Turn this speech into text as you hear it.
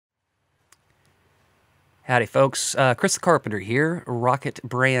Howdy, folks. Chris the Carpenter here,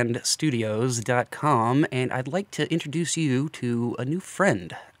 RocketBrandStudios.com, and I'd like to introduce you to a new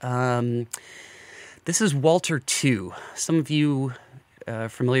friend. This is Walter 2. Some of you are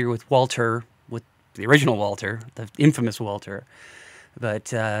familiar with Walter, with the original Walter, the infamous Walter, but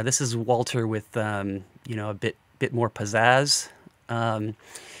this is Walter with, a bit more pizzazz.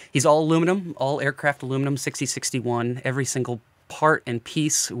 He's all aluminum, all aircraft aluminum, 6061. Every single part and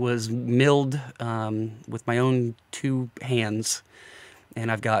piece was milled with my own two hands, and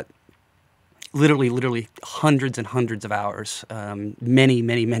I've got literally hundreds and hundreds of hours,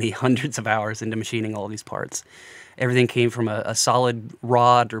 many hundreds of hours into machining all these parts. Everything came from a solid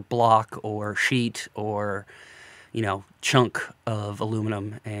rod or block or sheet or chunk of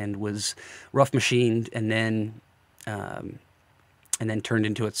aluminum, and was rough machined and then turned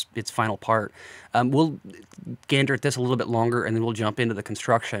into its final part. We'll gander at this a little bit longer, and then we'll jump into the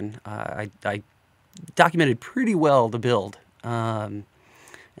construction. I documented pretty well the build, and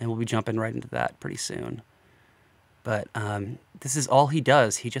we'll be jumping right into that pretty soon. But this is all he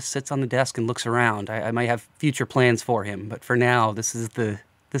does. He just sits on the desk and looks around. I might have future plans for him, but for now, this is the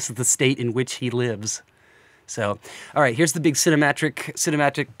state in which he lives. So, all right, here's the big cinematic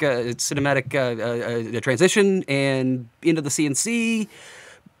transition, and into the CNC.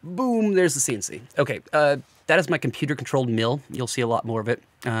 Boom, there's the CNC. Okay, that is my computer-controlled mill. You'll see a lot more of it.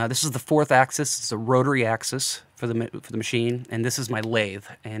 This is the fourth axis. It's a rotary axis for the machine, and this is my lathe.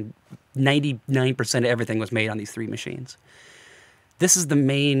 And 99% of everything was made on these three machines. This is the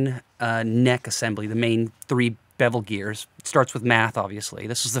main neck assembly, the main three bevel gears. It starts with math, obviously.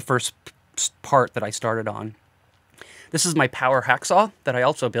 This is the first part that I started on. This is my power hacksaw that I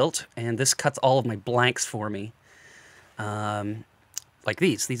also built, and this cuts all of my blanks for me. Like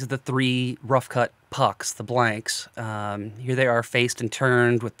these. These are the three rough cut pucks, the blanks. Here they are faced and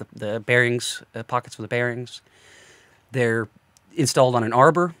turned with the bearings, pockets for the bearings. They're installed on an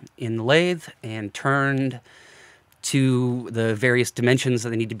arbor in the lathe and turned to the various dimensions that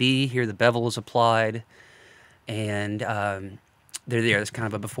they need to be. Here the bevel is applied, and they're there. There's kind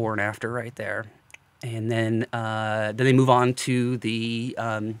of a before and after right there. And then they move on to the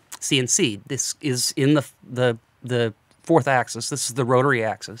CNC. This is in the fourth axis. This is the rotary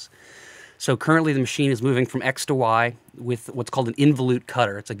axis. So currently the machine is moving from X to Y with what's called an involute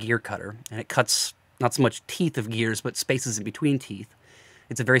cutter. It's a gear cutter, and it cuts not so much teeth of gears, but spaces in between teeth.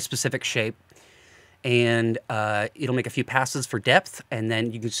 It's a very specific shape, and it'll make a few passes for depth, and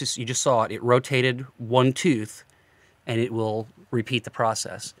then you just saw it. It rotated one tooth, and it will repeat the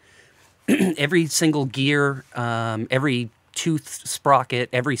process. Every single gear, every tooth sprocket,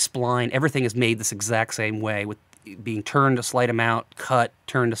 every spline, everything is made this exact same way, with being turned a slight amount, cut,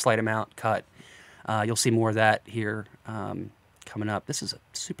 turned a slight amount, cut. You'll see more of that here coming up. This is a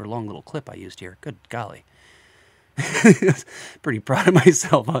super long little clip I used here. Good golly. Pretty proud of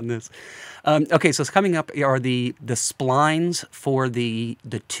myself on this. Okay, so coming up are the splines for the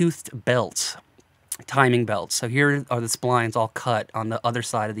toothed belts. Timing belts. So here are the splines all cut on the other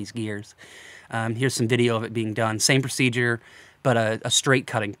side of these gears. Here's some video of it being done. Same procedure, but a straight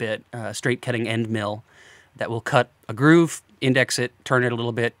cutting bit, a straight cutting end mill that will cut a groove, index it, turn it a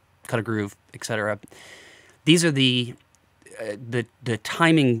little bit, cut a groove, etc. These are the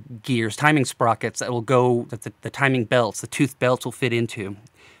timing gears, timing sprockets that will go, that the timing belts, the tooth belts will fit into.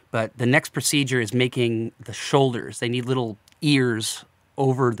 But the next procedure is making the shoulders. They need little ears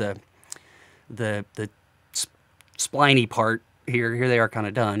over the spliny part here. Here they are kind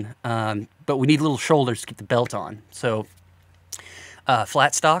of done. But we need little shoulders to keep the belt on. So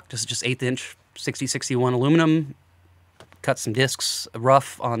flat stock, this is just 1/8 inch 6061 aluminum. Cut some discs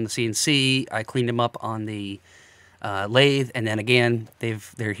rough on the CNC. I cleaned them up on the lathe, and then again,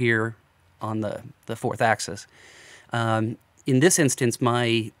 they're here on the fourth axis. In this instance,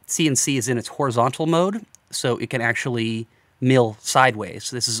 my CNC is in its horizontal mode, so it can actually mill sideways.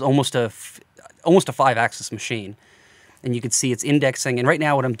 So this is almost a 5-axis machine, and you can see it's indexing. And right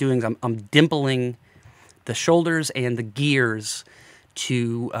now, what I'm doing is I'm dimpling the shoulders and the gears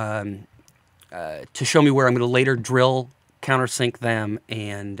to show me where I'm going to later drill, countersink them,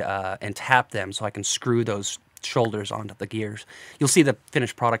 and tap them so I can screw those shoulders onto the gears. You'll see the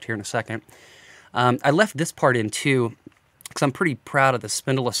finished product here in a second. I left this part in too because I'm pretty proud of the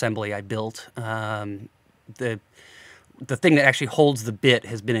spindle assembly I built. The thing that actually holds the bit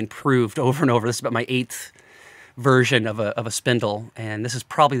has been improved over and over. This is about my 8th version of a spindle, and this is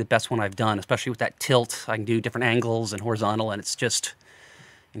probably the best one I've done, especially with that tilt. I can do different angles and horizontal, and it's just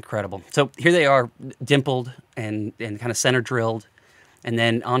incredible. So here they are, dimpled and kind of center drilled, and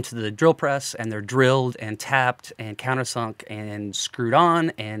then onto the drill press, and they're drilled and tapped and countersunk and screwed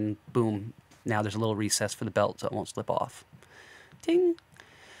on, and boom, Now there's a little recess for the belt so it won't slip off. Ding!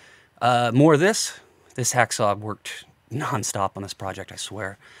 More of this. This hacksaw worked nonstop on this project, I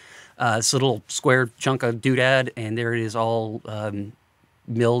swear. This little square chunk of doodad, and there it is all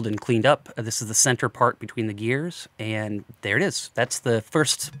milled and cleaned up. This is the center part between the gears, and there it is. That's the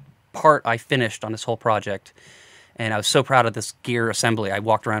first part I finished on this whole project, and I was so proud of this gear assembly. I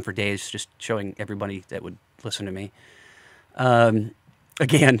walked around for days just showing everybody that would listen to me.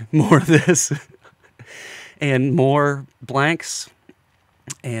 Again, more of this, and more blanks,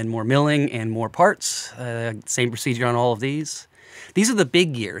 and more milling, and more parts. Same procedure on all of these. These are the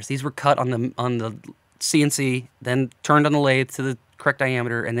big gears. These were cut on the CNC, then turned on the lathe to the correct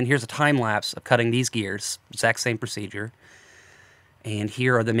diameter, and then here's a time lapse of cutting these gears. Exact same procedure. And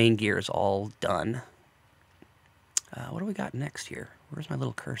here are the main gears all done. What do we got next here? Where's my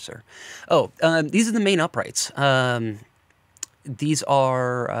little cursor? Oh, these are the main uprights. These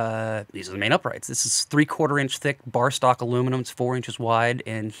are the main uprights. This is 3/4 inch thick bar stock aluminum. It's 4 inches wide,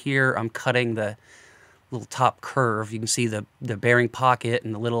 and here I'm cutting the little top curve. You can see the bearing pocket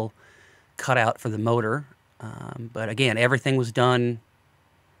and the little cutout for the motor. But again, everything was done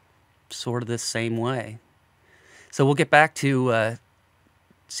sort of the same way. So we'll get back to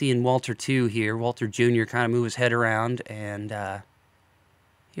seeing Walter 2 here. Walter Jr. kind of move his head around, and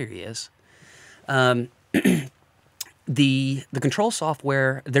here he is. The control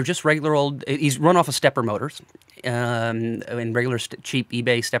software, they're just regular old, he's run off of stepper motors and regular cheap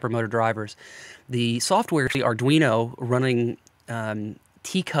eBay stepper motor drivers. The software is the Arduino running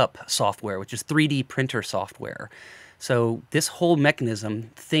Teacup software, which is 3D printer software. So this whole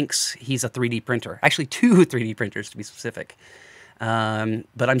mechanism thinks he's a 3D printer. Actually, 2 3D printers to be specific.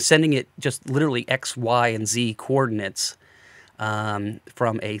 But I'm sending it just literally X, Y, and Z coordinates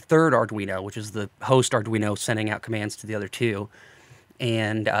from a third Arduino, which is the host Arduino sending out commands to the other 2.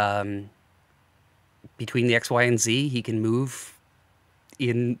 And between the X, Y, and Z, he can move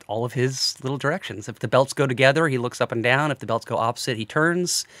in all of his little directions. If the belts go together, he looks up and down. If the belts go opposite, he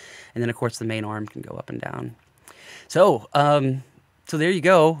turns. And then, of course, the main arm can go up and down. So, so there you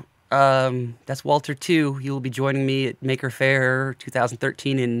go. That's Walter 2. He will be joining me at Maker Faire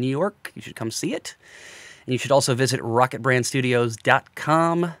 2013 in New York. You should come see it. And you should also visit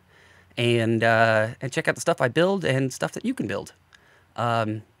rocketbrandstudios.com and check out the stuff I build and stuff that you can build.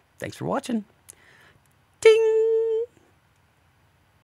 Thanks for watching. Ding!